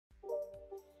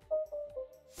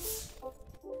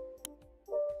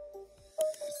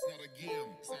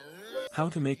How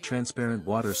to make transparent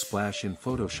water splash in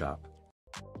Photoshop.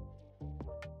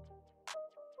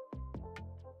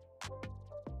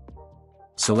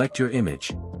 Select your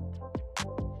image.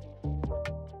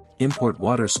 Import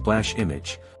water splash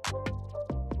image.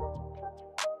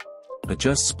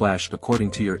 Adjust splash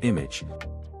according to your image.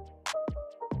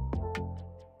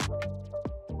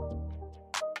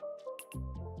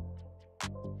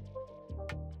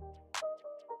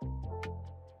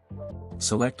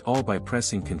 Select all by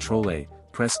pressing Ctrl A,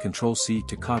 press Ctrl C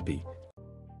to copy.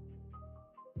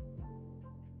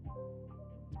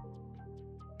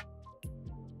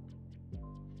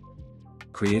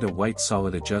 Create a white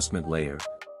solid adjustment layer.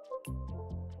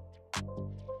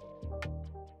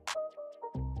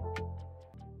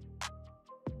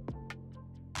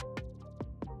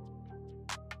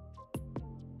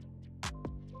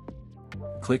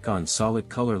 Click on Solid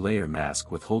Color Layer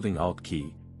Mask with holding Alt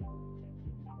key.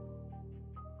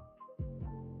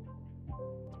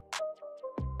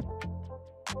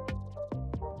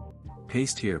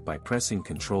 Paste here by pressing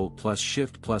Ctrl plus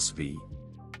Shift plus V.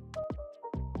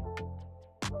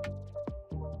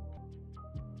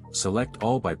 Select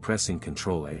all by pressing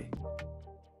Ctrl A.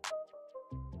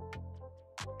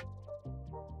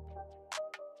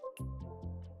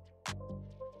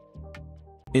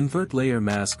 Invert layer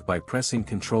mask by pressing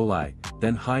Ctrl I,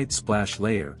 then hide splash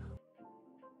layer.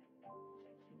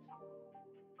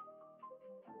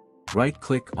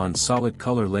 Right-click on Solid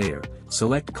Color Layer,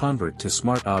 select Convert to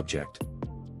Smart Object.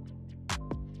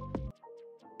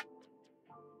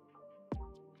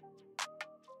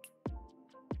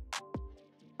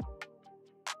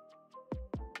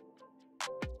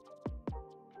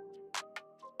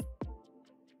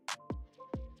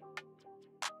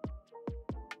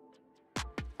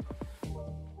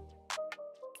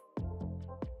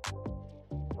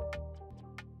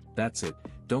 That's it,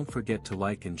 don't forget to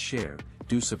like and share,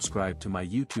 do subscribe to my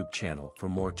YouTube channel for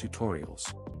more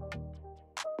tutorials.